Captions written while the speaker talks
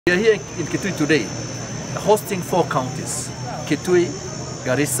We are here in Kitui today, hosting 4 counties: Kitui,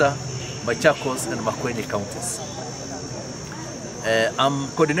 Garissa, Machakos, and Makueni counties. I'm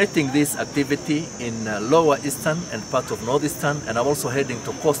coordinating this activity in Lower Eastern and part of Northeastern, and I'm also heading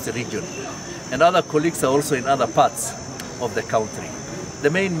to Coast region. And other colleagues are also in other parts of the country. The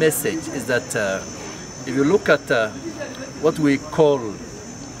main message is that if you look at what we call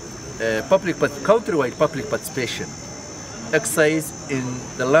countrywide public participation, exercise in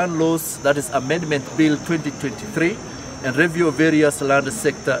the land laws, that is Amendment Bill 2023, and review of various land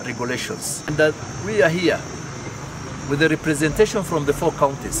sector regulations. And that we are here with the representation from the 4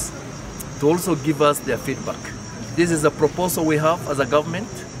 counties to also give us their feedback. This is a proposal we have as a government,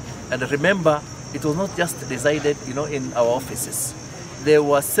 and remember, it was not just decided, in our offices. There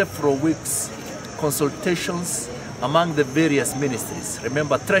were several weeks consultations among the various ministries.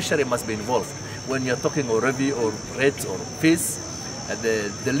 Remember, Treasury must be involved when you're talking of review or rates or fees.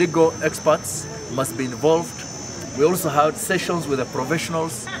 The legal experts must be involved. We also had sessions with the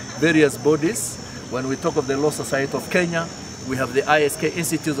professionals, various bodies. When we talk of the Law Society of Kenya, we have the ISK,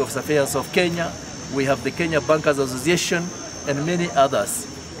 Institute of Affairs of Kenya, we have the Kenya Bankers Association, and many others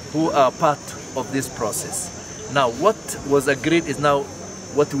who are part of this process. Now, what was agreed is now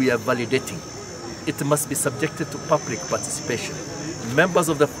what we are validating. It must be subjected to public participation. Members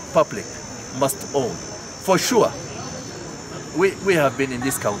of the public must own. For sure, we have been in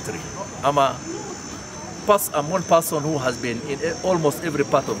this country. I'm one person who has been in almost every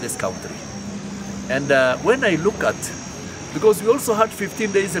part of this country. And when I look at, because we also had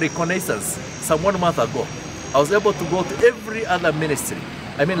 15 days reconnaissance some 1 month ago, I was able to go to every other ministry,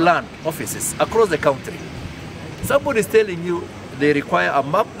 land offices across the country. Somebody is telling you they require a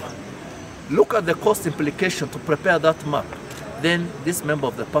map. Look at the cost implication to prepare that map. Then this member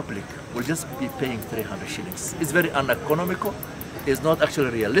of the public will just be paying 300 shillings. It's very uneconomical. It's not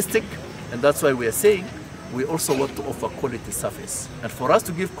actually realistic. And that's why we are saying we also want to offer quality service. And for us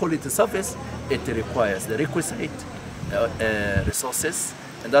to give quality service, it requires the requisite resources.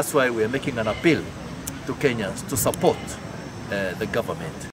 And that's why we are making an appeal to Kenyans to support the government.